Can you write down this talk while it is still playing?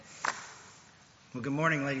Well, good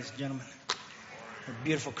morning, ladies and gentlemen. A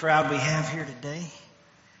beautiful crowd we have here today.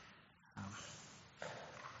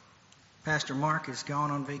 Pastor Mark is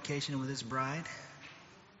gone on vacation with his bride.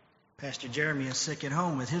 Pastor Jeremy is sick at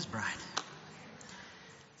home with his bride.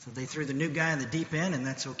 So they threw the new guy in the deep end, and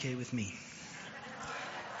that's okay with me.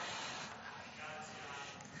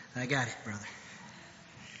 I got it, brother.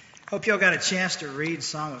 Hope y'all got a chance to read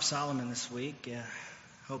Song of Solomon this week.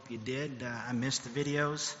 Hope you did. I missed the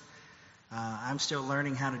videos. I'm still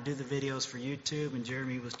learning how to do the videos for YouTube, and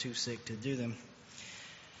Jeremy was too sick to do them.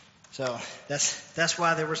 So that's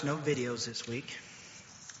why there was no videos this week.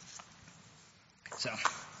 So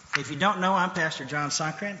if you don't know, I'm Pastor John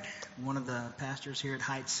Songkrent, one of the pastors here at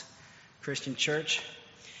Heights Christian Church,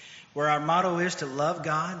 where our motto is to love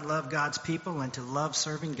God, love God's people, and to love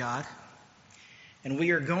serving God. And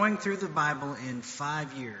we are going through the Bible in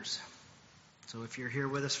 5 years. So if you're here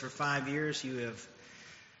with us for 5 years, you have...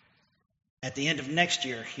 At the end of next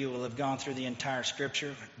year, you will have gone through the entire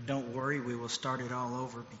Scripture. Don't worry, we will start it all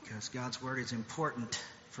over because God's Word is important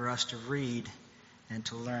for us to read and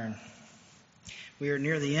to learn. We are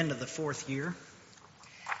near the end of the 4th year,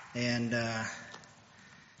 and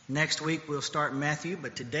next week we'll start Matthew,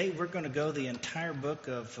 but today we're going to go the entire book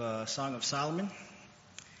of Song of Solomon.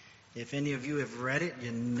 If any of you have read it,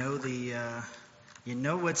 you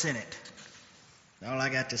know what's in it. That's all I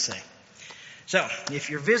got to say. So, if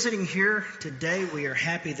you're visiting here today, we are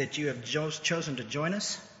happy that you have chosen to join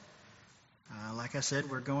us. Like I said,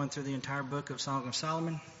 we're going through the entire book of Song of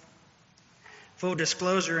Solomon. Full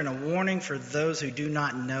disclosure and a warning for those who do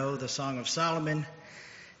not know, the Song of Solomon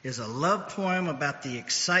is a love poem about the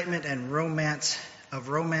excitement and romance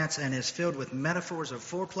and is filled with metaphors of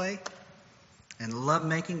foreplay and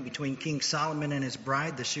lovemaking between King Solomon and his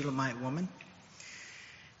bride, the Shulamite woman.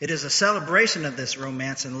 It is a celebration of this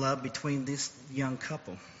romance and love between this young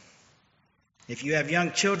couple. If you have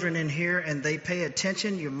young children in here and they pay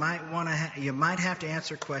attention, you might have to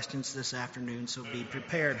answer questions this afternoon, so be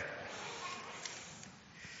prepared.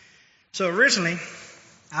 So originally,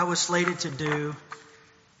 I was slated to do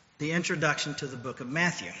the introduction to the book of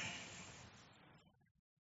Matthew.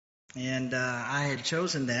 And I had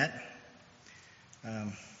chosen that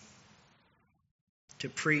to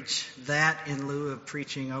preach that in lieu of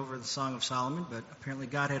preaching over the Song of Solomon, but apparently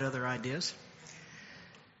God had other ideas.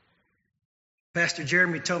 Pastor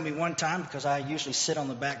Jeremy told me one time, because I usually sit on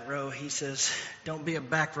the back row, he says, "Don't be a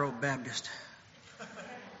back row Baptist."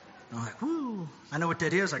 I'm like, whoo, I know what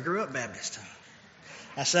that is. I grew up Baptist.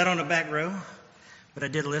 I sat on the back row, but I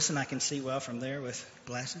did listen. I can see well from there with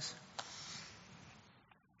glasses.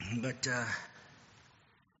 But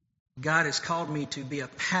God has called me to be a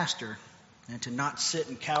pastor and to not sit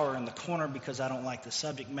and cower in the corner because I don't like the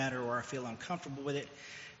subject matter or I feel uncomfortable with it,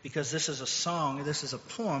 because this is a song, this is a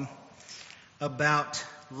poem about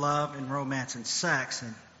love and romance and sex.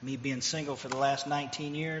 And me being single for the last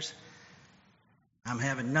 19 years, I'm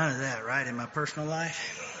having none of that, right, in my personal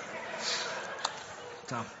life.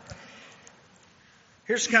 So,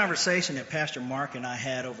 here's a conversation that Pastor Mark and I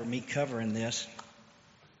had over me covering this.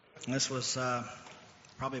 This was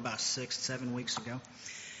probably about 6-7 weeks ago.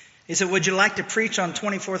 He said, "Would you like to preach on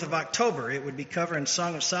 24th of October? It would be covering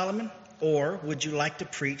Song of Solomon. Or would you like to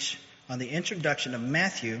preach on the introduction of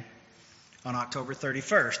Matthew on October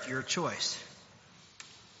 31st? Your choice."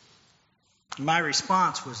 My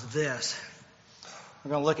response was this.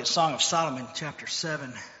 We're going to look at Song of Solomon, chapter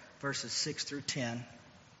 7, verses 6 through 10.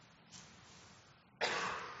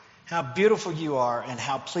 "How beautiful you are, and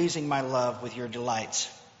how pleasing my love with your delights.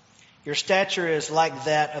 Your stature is like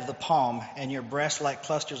that of the palm, and your breasts like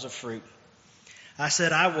clusters of fruit. I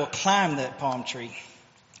said, I will climb that palm tree.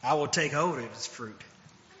 I will take hold of its fruit.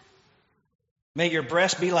 May your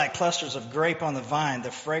breasts be like clusters of grape on the vine, the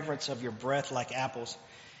fragrance of your breath like apples,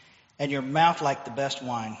 and your mouth like the best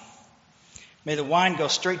wine. May the wine go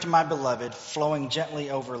straight to my beloved, flowing gently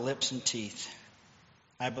over lips and teeth.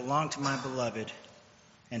 I belong to my beloved,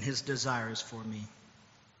 and his desire is for me."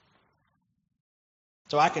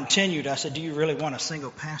 So I continued. I said, "Do you really want a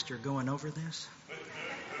single pastor going over this?"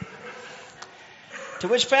 To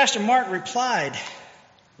which Pastor Mark replied,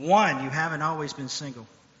 1, you haven't always been single.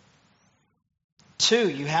 2,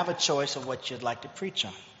 you have a choice of what you'd like to preach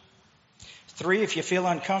on. 3, if you feel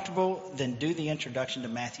uncomfortable, then do the introduction to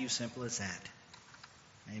Matthew. Simple as that.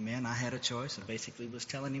 Amen. I had a choice. I basically was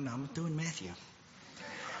telling him I'm doing Matthew.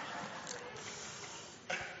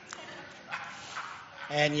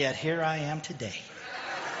 And yet here I am today.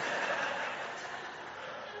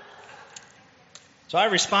 So I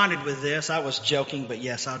responded with this. I was joking, but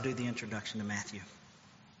yes, I'll do the introduction to Matthew.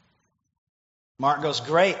 Mark goes,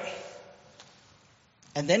 "Great.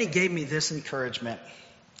 And then he gave me this encouragement.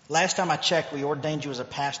 Last time I checked, we ordained you as a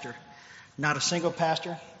pastor. Not a single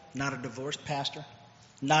pastor, not a divorced pastor,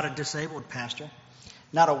 not a disabled pastor,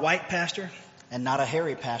 not a white pastor, and not a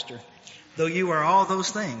hairy pastor, though you are all those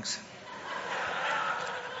things.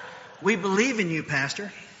 We believe in you,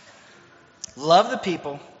 Pastor. Love the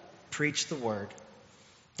people, preach the word.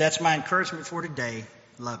 That's my encouragement for today.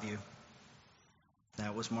 Love you.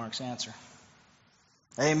 That was Mark's answer.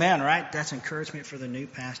 Amen, right? That's encouragement for the new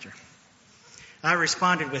pastor. I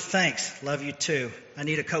responded with thanks. Love you too. I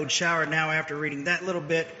need a cold shower now after reading that little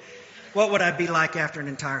bit. What would I be like after an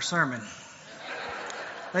entire sermon?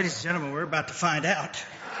 Ladies and gentlemen, we're about to find out.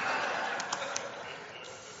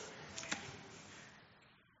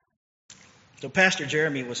 So Pastor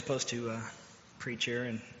Jeremy was supposed to preach here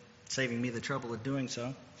and saving me the trouble of doing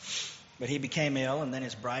so. But he became ill, and then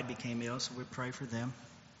his bride became ill, so we pray for them.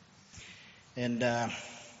 And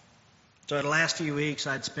so the last few weeks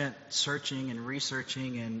I'd spent searching and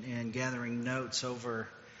researching and gathering notes over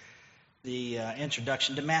the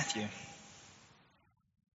introduction to Matthew.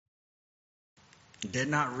 Did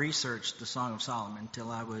not research the Song of Solomon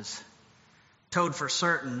until I was told for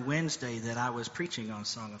certain Wednesday that I was preaching on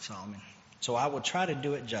Song of Solomon. So I will try to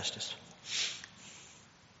do it justice.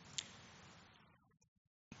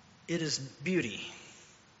 It is beauty.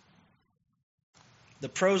 The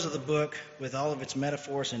prose of the book, with all of its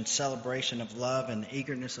metaphors and celebration of love and the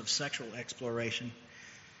eagerness of sexual exploration,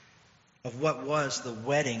 of what was the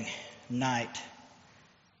wedding night,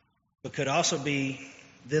 but could also be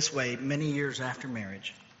this way many years after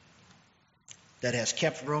marriage, that has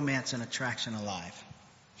kept romance and attraction alive.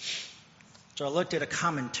 So I looked at a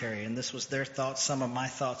commentary, and this was their thoughts. Some of my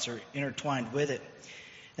thoughts are intertwined with it.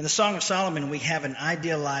 In the Song of Solomon, we have an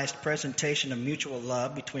idealized presentation of mutual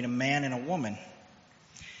love between a man and a woman,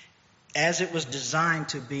 as it was designed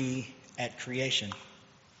to be at creation.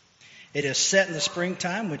 It is set in the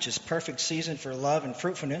springtime, which is perfect season for love and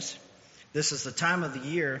fruitfulness. This is the time of the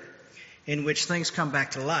year in which things come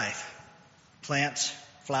back to life. Plants,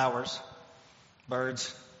 flowers,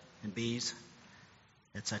 birds, and bees,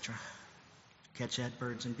 etc. Catch that,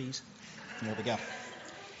 birds and bees? There we go.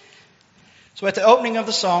 So at the opening of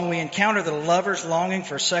the song, we encounter the lovers longing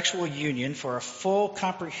for sexual union, for a full,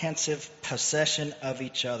 comprehensive possession of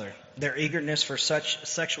each other. Their eagerness for such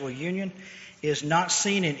sexual union is not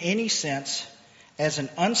seen in any sense as an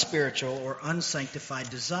unspiritual or unsanctified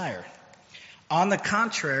desire. On the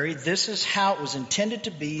contrary, this is how it was intended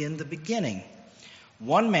to be in the beginning.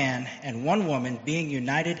 One man and one woman being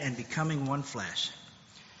united and becoming one flesh.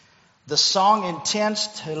 The song intends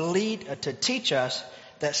to teach us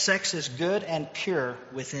that sex is good and pure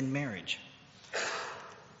within marriage.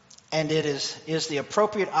 And it is the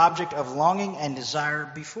appropriate object of longing and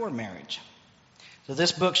desire before marriage. So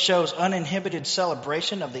this book shows uninhibited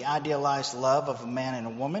celebration of the idealized love of a man and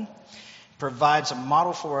a woman. It provides a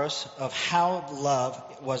model for us of how love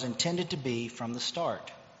was intended to be from the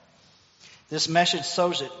start. This message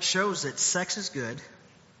shows that sex is good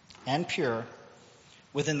and pure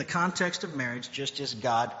within the context of marriage, just as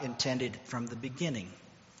God intended from the beginning.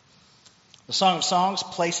 The Song of Songs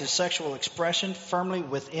places sexual expression firmly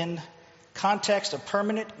within context of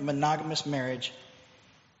permanent monogamous marriage.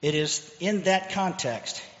 It is in that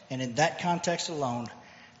context, and in that context alone,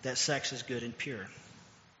 that sex is good and pure.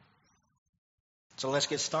 So let's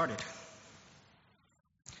get started.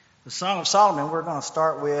 The Song of Solomon, we're going to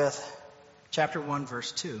start with chapter 1,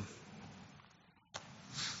 verse 2.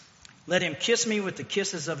 Let him kiss me with the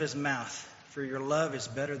kisses of his mouth, for your love is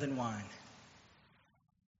better than wine.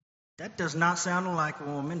 That does not sound like a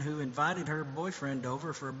woman who invited her boyfriend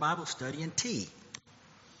over for a Bible study and tea.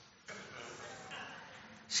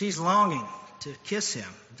 She's longing to kiss him.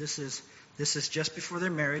 This is just before their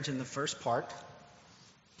marriage in the first part.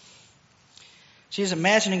 She's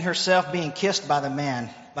imagining herself being kissed by the man,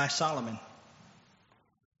 by Solomon.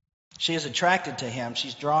 She is attracted to him.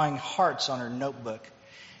 She's drawing hearts on her notebook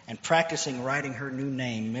and practicing writing her new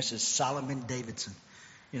name, Mrs. Solomon Davidson.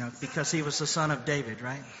 You know, because he was the son of David,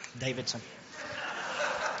 right? Davidson.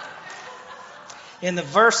 In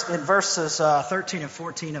verses 13 and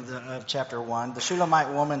 14 of chapter 1, the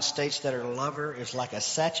Shulamite woman states that her lover is like a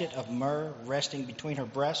sachet of myrrh resting between her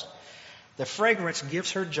breasts. The fragrance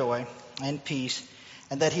gives her joy and peace,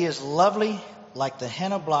 and that he is lovely like the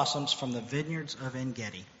henna blossoms from the vineyards of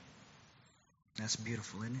En-Gedi. That's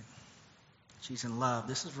beautiful, isn't it? She's in love.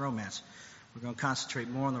 This is romance. We're going to concentrate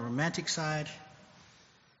more on the romantic side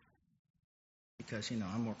because,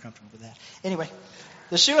 I'm more comfortable with that. Anyway,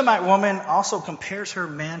 the Shulamite woman also compares her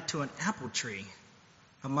man to an apple tree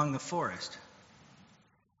among the forest.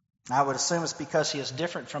 I would assume it's because he is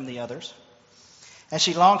different from the others. and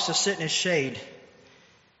she longs to sit in his shade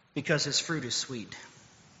because his fruit is sweet.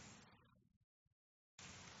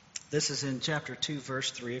 This is in chapter 2,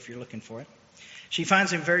 verse 3, if you're looking for it. She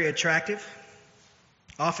finds him very attractive,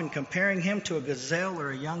 often comparing him to a gazelle or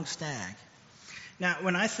a young stag. Now,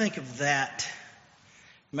 when I think of that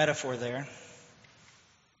metaphor there,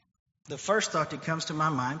 the first thought that comes to my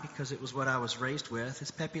mind, because it was what I was raised with,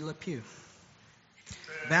 is Pepe Le Pew.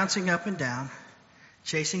 Bouncing up and down,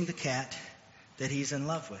 chasing the cat that he's in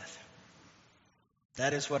love with.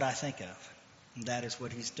 That is what I think of. And that is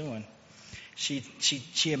what he's doing.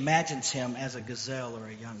 She imagines him as a gazelle or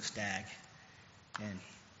a young stag. And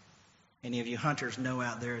any of you hunters know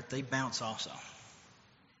out there, they bounce also.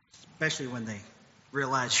 Especially when they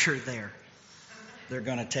realize you're there. They're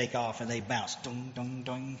going to take off and they bounce. Dong, dong,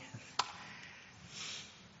 dong.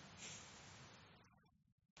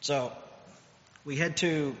 So, we head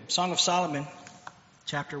to Song of Solomon,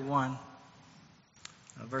 chapter 1,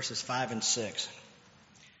 verses 5 and 6.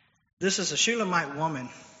 This is a Shulamite woman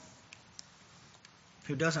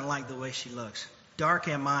who doesn't like the way she looks. Dark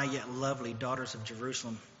am I, yet lovely, daughters of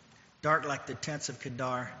Jerusalem. Dark like the tents of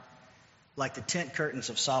Kedar, like the tent curtains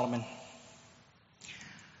of Solomon.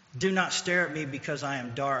 Do not stare at me because I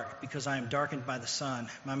am dark, because I am darkened by the sun.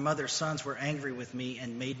 My mother's sons were angry with me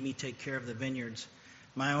and made me take care of the vineyards.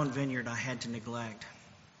 My own vineyard I had to neglect.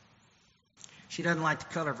 She doesn't like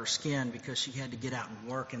the color of her skin because she had to get out and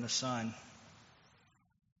work in the sun,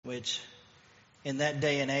 which in that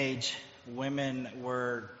day and age, women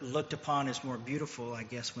were looked upon as more beautiful, I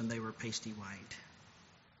guess, when they were pasty white.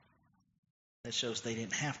 That shows they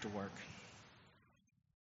didn't have to work.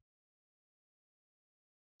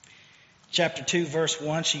 Chapter 2, verse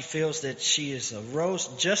 1, she feels that she is a rose,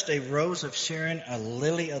 just a rose of Sharon, a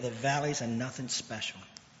lily of the valleys, and nothing special.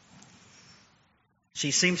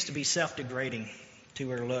 She seems to be self-degrading to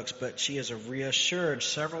her looks, but she is reassured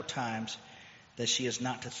several times that she is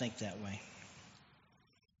not to think that way.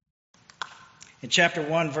 In chapter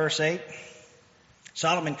 1, verse 8,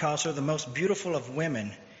 Solomon calls her the most beautiful of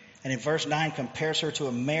women, and in verse 9 compares her to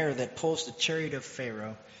a mare that pulls the chariot of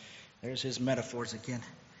Pharaoh. There's his metaphors again.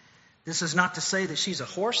 This is not to say that she's a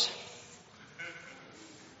horse,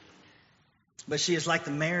 but she is like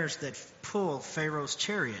the mares that pull Pharaoh's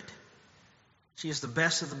chariot. She is the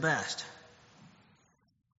best of the best.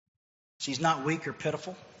 She's not weak or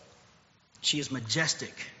pitiful. She is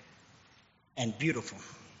majestic and beautiful,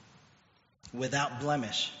 without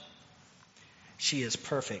blemish. She is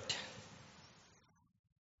perfect.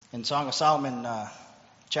 In Song of Solomon,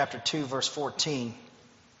 chapter 2, verse 14,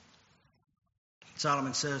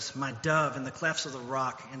 Solomon says, My dove, in the clefts of the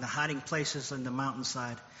rock, in the hiding places in the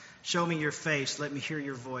mountainside, show me your face, let me hear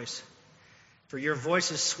your voice. For your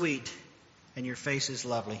voice is sweet, and your face is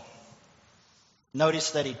lovely.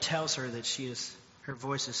 Notice that he tells her that her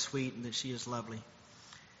voice is sweet and that she is lovely.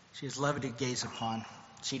 She is lovely to gaze upon.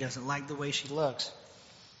 She doesn't like the way she looks,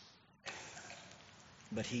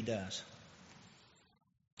 but he does.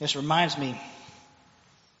 This reminds me,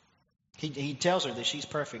 he tells her that she's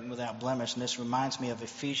perfect and without blemish, and this reminds me of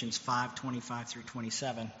Ephesians 5:25 through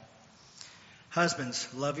 27. Husbands,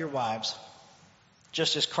 love your wives,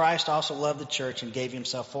 just as Christ also loved the church and gave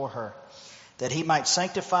himself for her, that he might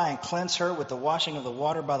sanctify and cleanse her with the washing of the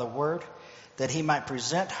water by the word, that he might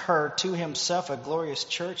present her to himself a glorious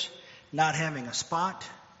church, not having a spot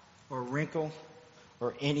or wrinkle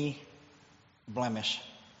or any blemish,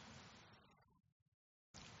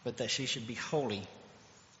 but that she should be holy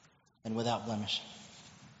and without blemish.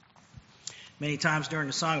 Many times during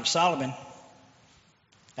the Song of Solomon,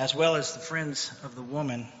 as well as the friends of the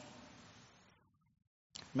woman,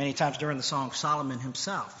 many times during the Song of Solomon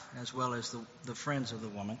himself, as well as the friends of the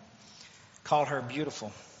woman, called her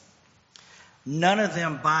beautiful. None of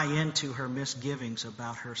them buy into her misgivings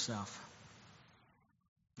about herself.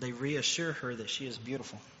 They reassure her that she is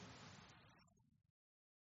beautiful.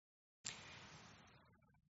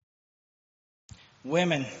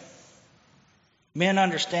 Women, men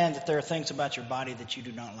understand that there are things about your body that you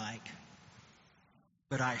do not like.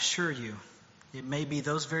 But I assure you, it may be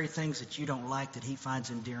those very things that you don't like that he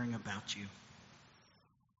finds endearing about you.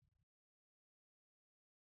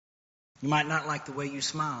 You might not like the way you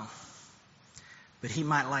smile, but he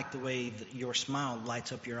might like the way that your smile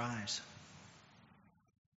lights up your eyes.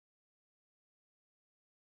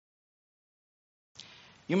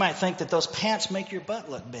 You might think that those pants make your butt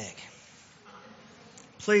look big.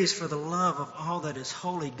 Please, for the love of all that is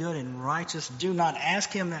holy, good, and righteous, do not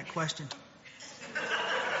ask him that question.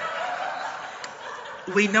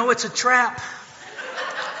 We know it's a trap.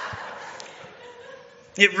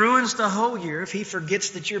 It ruins the whole year if he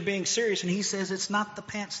forgets that you're being serious and he says it's not the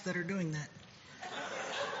pants that are doing that.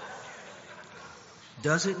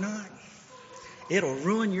 Does it not? It'll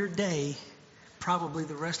ruin your day, probably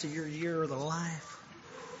the rest of your year or the life.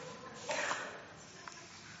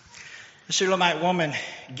 The Shulamite woman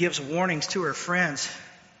gives warnings to her friends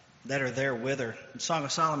that are there with her. In Song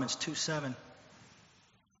of Solomon 2:7,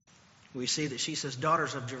 we see that she says,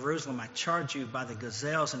 "Daughters of Jerusalem, I charge you by the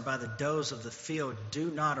gazelles and by the does of the field, do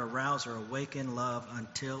not arouse or awaken love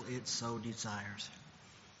until it so desires."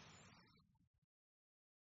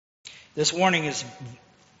 This warning is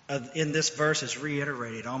in this verse is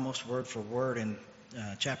reiterated almost word for word in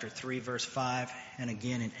chapter 3, verse 5, and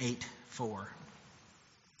again in 8:4.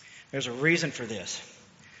 There's a reason for this.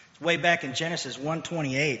 Way back in Genesis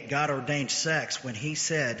 1:28, God ordained sex when he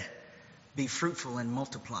said, "Be fruitful and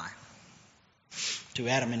multiply," to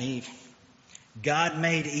Adam and Eve. God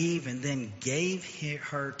made Eve and then gave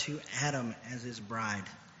her to Adam as his bride.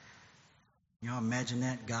 Y'all imagine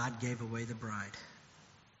that? God gave away the bride.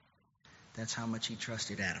 That's how much he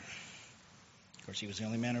trusted Adam. Of course, he was the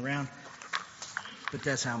only man around, but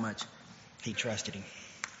that's how much he trusted him.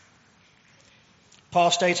 Paul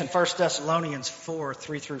states in 1 Thessalonians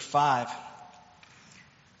 4:3-5,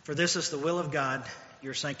 "For this is the will of God,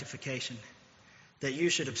 your sanctification, that you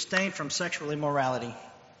should abstain from sexual immorality,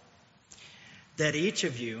 that each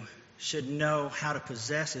of you should know how to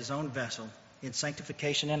possess his own vessel in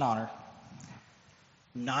sanctification and honor,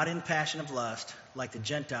 not in passion of lust, like the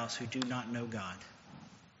Gentiles who do not know God."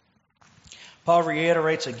 Paul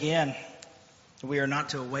reiterates again that we are not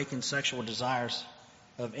to awaken sexual desires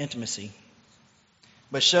of intimacy,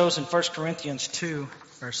 but shows in 1 Corinthians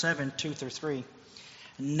 7:2-3,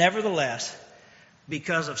 "Nevertheless,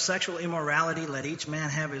 because of sexual immorality, let each man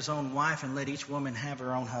have his own wife, and let each woman have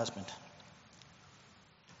her own husband.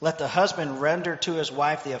 Let the husband render to his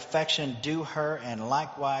wife the affection due her, and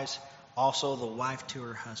likewise also the wife to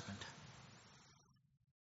her husband."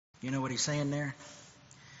 You know what he's saying there?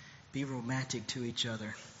 Be romantic to each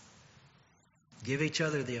other. Give each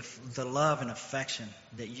other the love and affection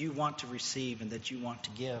that you want to receive and that you want to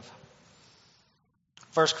give.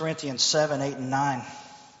 1 Corinthians 7:8-9.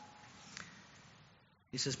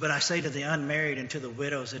 He says, "But I say to the unmarried and to the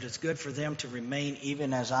widows, it is good for them to remain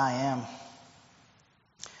even as I am.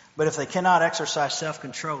 But if they cannot exercise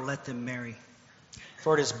self-control, let them marry.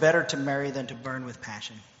 For it is better to marry than to burn with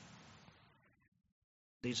passion."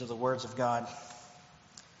 These are the words of God.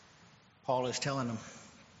 Paul is telling them,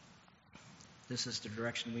 this is the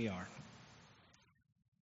direction we are.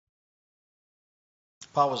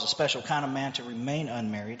 Paul was a special kind of man to remain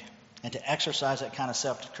unmarried and to exercise that kind of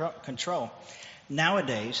self-control.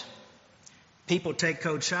 Nowadays, people take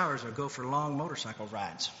cold showers or go for long motorcycle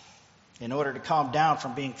rides in order to calm down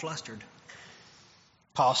from being flustered.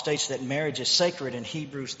 Paul states that marriage is sacred in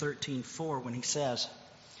Hebrews 13:4 when he says,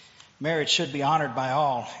 "Marriage should be honored by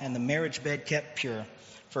all, and the marriage bed kept pure,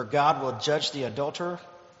 for God will judge the adulterer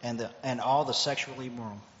and all the sexually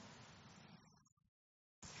immoral."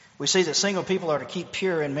 We see that single people are to keep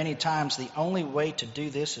pure, and many times the only way to do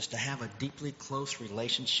this is to have a deeply close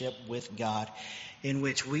relationship with God in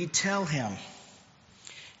which we tell him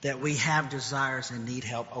that we have desires and need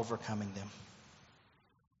help overcoming them.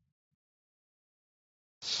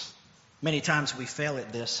 Many times we fail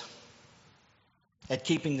at this, at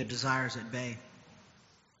keeping the desires at bay.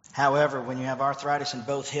 However, when you have arthritis in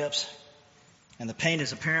both hips and the pain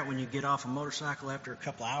is apparent when you get off a motorcycle after a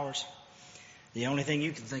couple of hours, the only thing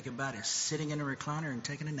you can think about is sitting in a recliner and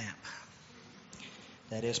taking a nap.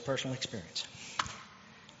 That is personal experience.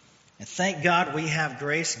 And thank God we have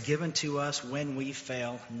grace given to us when we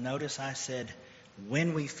fail. Notice I said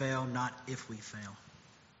when we fail, not if we fail.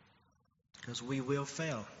 Because we will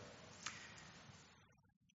fail.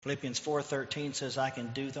 Philippians 4:13 says, "I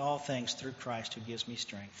can do all things through Christ who gives me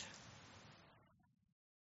strength."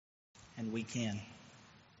 And we can.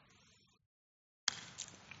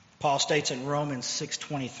 Paul states in Romans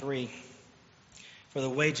 6:23, "For the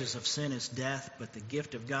wages of sin is death, but the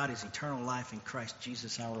gift of God is eternal life in Christ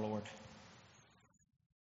Jesus our Lord."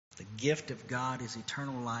 The gift of God is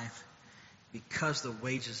eternal life because the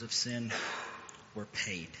wages of sin were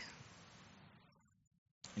paid.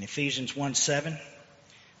 In Ephesians 1:7,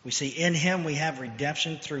 we see, "In him we have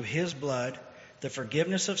redemption through his blood, the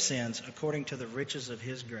forgiveness of sins according to the riches of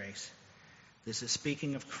his grace." This is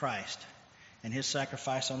speaking of Christ and his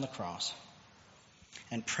sacrifice on the cross.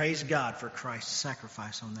 And praise God for Christ's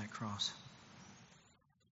sacrifice on that cross.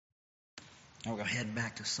 Now we'll go head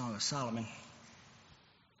back to Song of Solomon.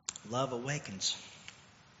 Love awakens.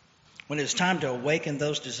 When it is time to awaken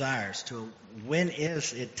those desires, when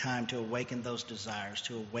is it time to awaken those desires,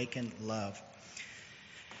 to awaken love?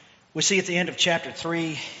 We see at the end of chapter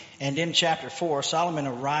 3 and in chapter 4, Solomon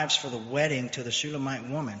arrives for the wedding to the Shulamite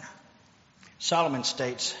woman. Solomon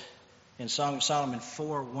states in Song of Solomon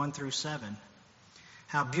 4, 1 through 7,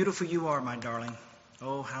 "How beautiful you are, my darling.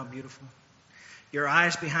 Oh, how beautiful. Your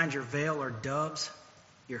eyes behind your veil are doves.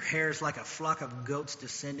 Your hair is like a flock of goats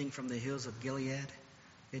descending from the hills of Gilead."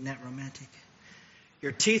 Isn't that romantic?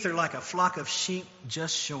 "Your teeth are like a flock of sheep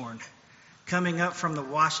just shorn. Coming up from the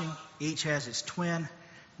washing, each has its twin.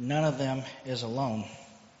 None of them is alone.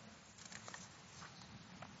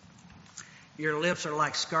 Your lips are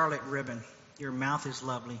like scarlet ribbon. Your mouth is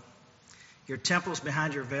lovely. Your temples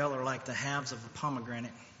behind your veil are like the halves of a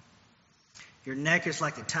pomegranate. Your neck is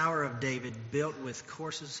like the Tower of David, built with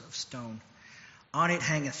courses of stone. On it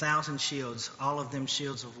hang 1,000 shields, all of them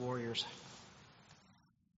shields of warriors.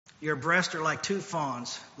 Your breasts are like 2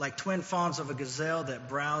 fawns, like twin fawns of a gazelle that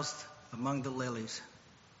browsed among the lilies.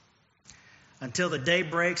 Until the day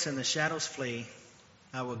breaks and the shadows flee,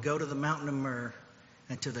 I will go to the mountain of myrrh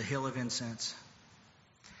and to the hill of incense.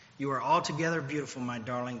 You are altogether beautiful, my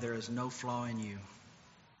darling. There is no flaw in you."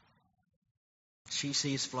 She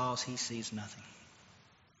sees flaws, he sees nothing.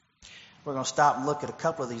 We're going to stop and look at a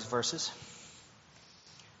couple of these verses.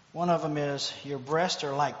 One of them is, "Your breasts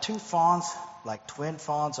are like 2 fawns, like twin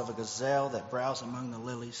fawns of a gazelle that browse among the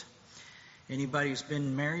lilies." Anybody who's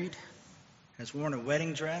been married has worn a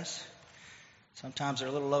wedding dress. Sometimes they're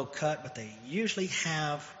a little low cut, but they usually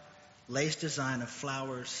have lace design of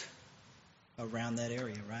flowers around that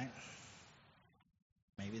area, right?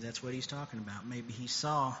 Maybe that's what he's talking about. Maybe he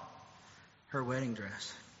saw her wedding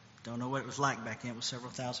dress. Don't know what it was like back then. It was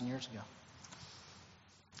several thousand years ago.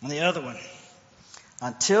 And the other one,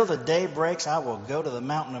 "Until the day breaks, I will go to the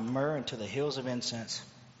mountain of myrrh and to the hills of incense."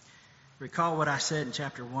 Recall what I said in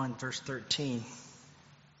chapter 1, verse 13.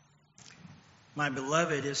 "My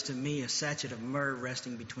beloved is to me a sachet of myrrh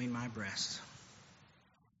resting between my breasts."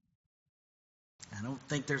 I don't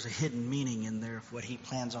think there's a hidden meaning in there of what he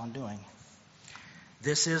plans on doing.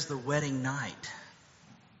 This is the wedding night.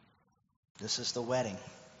 This is the wedding.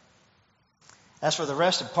 As for the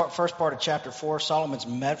rest of first part of chapter 4, Solomon's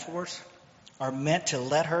metaphors are meant to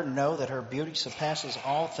let her know that her beauty surpasses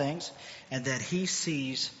all things and that he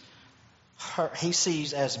sees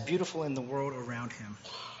as beautiful in the world around him.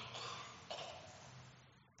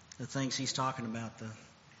 The things he's talking about,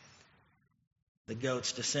 the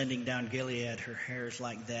goats descending down Gilead, her hair is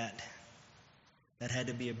like that. That had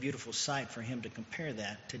to be a beautiful sight for him to compare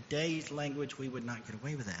that. Today's language, we would not get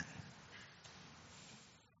away with that.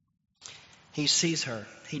 He sees her.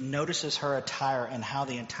 He notices her attire and how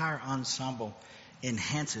the entire ensemble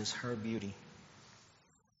enhances her beauty.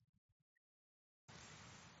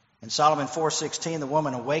 In Solomon 4:16, the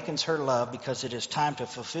woman awakens her love because it is time to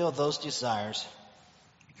fulfill those desires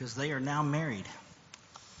because they are now married.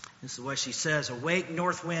 This is what she says: "Awake,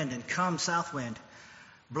 north wind, and come, south wind.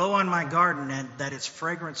 Blow on my garden, and that its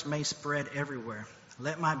fragrance may spread everywhere.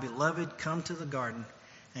 Let my beloved come to the garden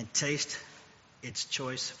and taste its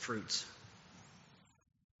choice fruits."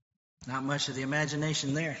 Not much of the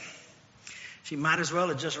imagination there. She might as well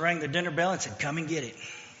have just rang the dinner bell and said, "Come and get it."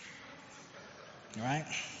 All right?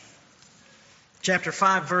 Chapter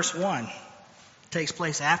 5, verse 1 takes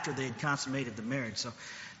place after they had consummated the marriage. So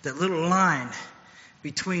that little line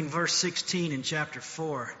between verse 16 in chapter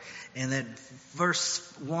 4 and that verse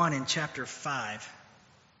 1 in chapter 5,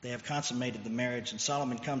 they have consummated the marriage. And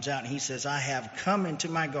Solomon comes out and he says, "I have come into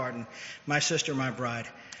my garden, my sister, my bride.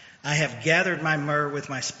 I have gathered my myrrh with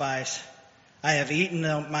my spice. I have eaten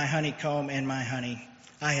my honeycomb and my honey.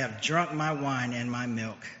 I have drunk my wine and my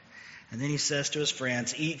milk." And then he says to his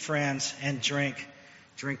friends, "Eat, friends, and drink.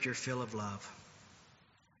 Drink your fill of love."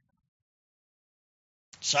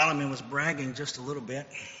 Solomon was bragging just a little bit.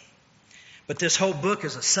 But this whole book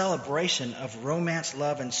is a celebration of romance,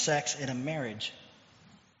 love, and sex in a marriage.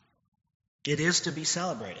 It is to be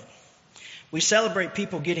celebrated. We celebrate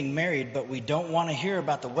people getting married, but we don't want to hear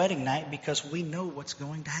about the wedding night because we know what's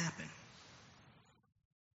going to happen.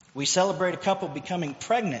 We celebrate a couple becoming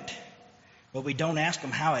pregnant, but we don't ask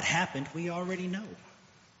them how it happened. We already know.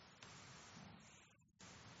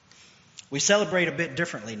 We celebrate a bit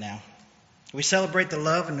differently now. We celebrate the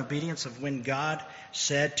love and obedience of when God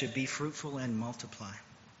said to be fruitful and multiply.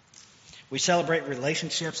 We celebrate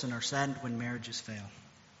relationships and are saddened when marriages fail.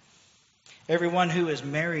 Everyone who is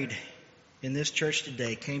married in this church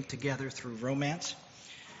today came together through romance.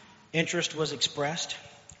 Interest was expressed.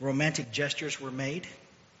 Romantic gestures were made.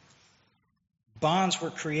 Bonds were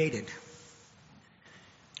created.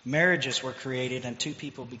 Marriages were created, and 2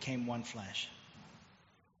 people became one flesh.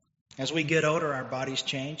 As we get older, our bodies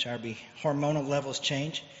change, our hormonal levels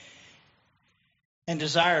change. and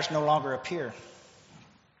desires no longer appear.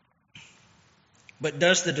 But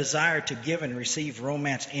does the desire to give and receive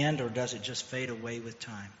romance end, or does it just fade away with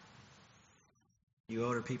time? You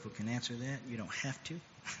older people can answer that. You don't have to,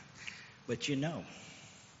 but you know.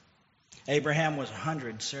 Abraham was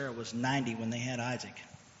 100, Sarah was 90 when they had Isaac.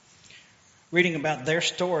 Reading about their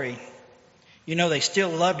story, you know they still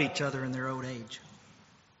loved each other in their old age.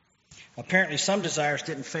 Apparently some desires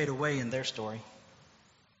didn't fade away in their story.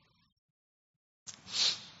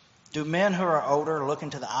 Do men who are older look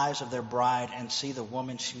into the eyes of their bride and see the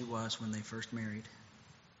woman she was when they first married?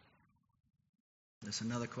 That's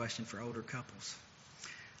another question for older couples.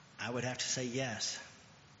 I would have to say yes,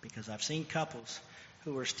 because I've seen couples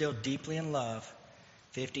who are still deeply in love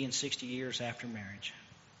 50 and 60 years after marriage.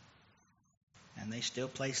 And they still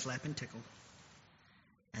play slap and tickle.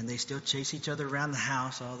 And they still chase each other around the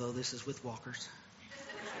house, although this is with walkers.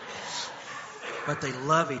 But they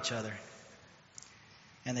love each other.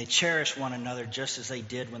 And they cherish one another just as they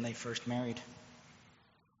did when they first married.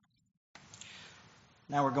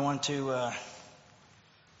 Now we're going to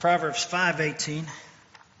Proverbs 5:18.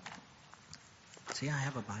 See, I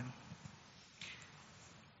have a Bible.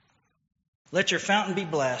 Let your fountain be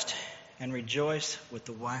blessed, and rejoice with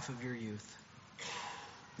the wife of your youth.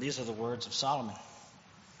 These are the words of Solomon.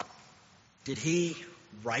 Did he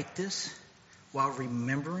write this while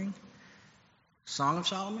remembering Song of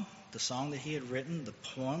Solomon? The song that he had written, the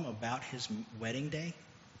poem about his wedding day?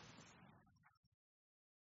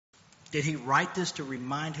 Did he write this to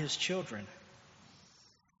remind his children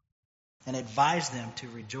and advise them to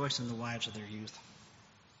rejoice in the wives of their youth?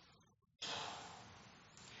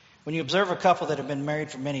 When you observe a couple that have been married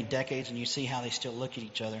for many decades and you see how they still look at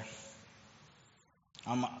each other,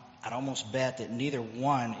 I'd almost bet that neither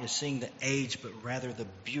one is seeing the age, but rather the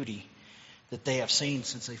beauty that they have seen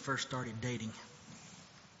since they first started dating.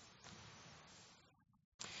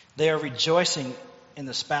 They are rejoicing in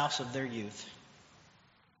the spouse of their youth.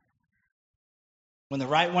 When the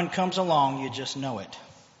right one comes along, you just know it.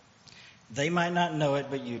 They might not know it,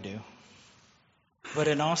 but you do. But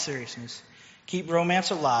in all seriousness, keep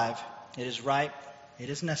romance alive. It is right, it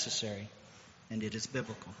is necessary, and it is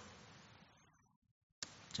biblical.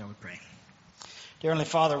 Shall we pray? Dear Heavenly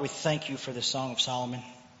Father, we thank you for the Song of Solomon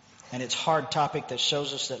and its hard topic that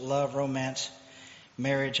shows us that love, romance,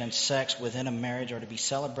 marriage, and sex within a marriage are to be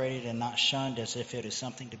celebrated and not shunned as if it is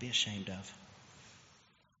something to be ashamed of.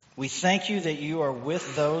 We thank you that you are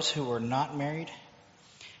with those who are not married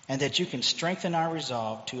and that you can strengthen our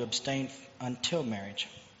resolve to abstain until marriage.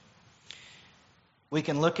 We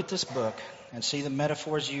can look at this book and see the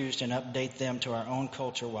metaphors used and update them to our own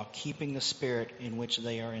culture while keeping the spirit in which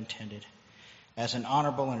they are intended as an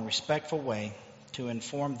honorable and respectful way to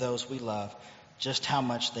inform those we love just how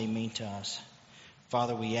much they mean to us.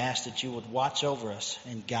 Father, we ask that you would watch over us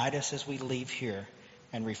and guide us as we leave here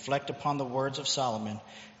and reflect upon the words of Solomon,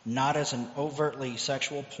 not as an overtly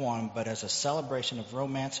sexual poem, but as a celebration of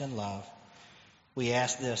romance and love. We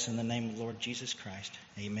ask this in the name of the Lord Jesus Christ.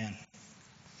 Amen.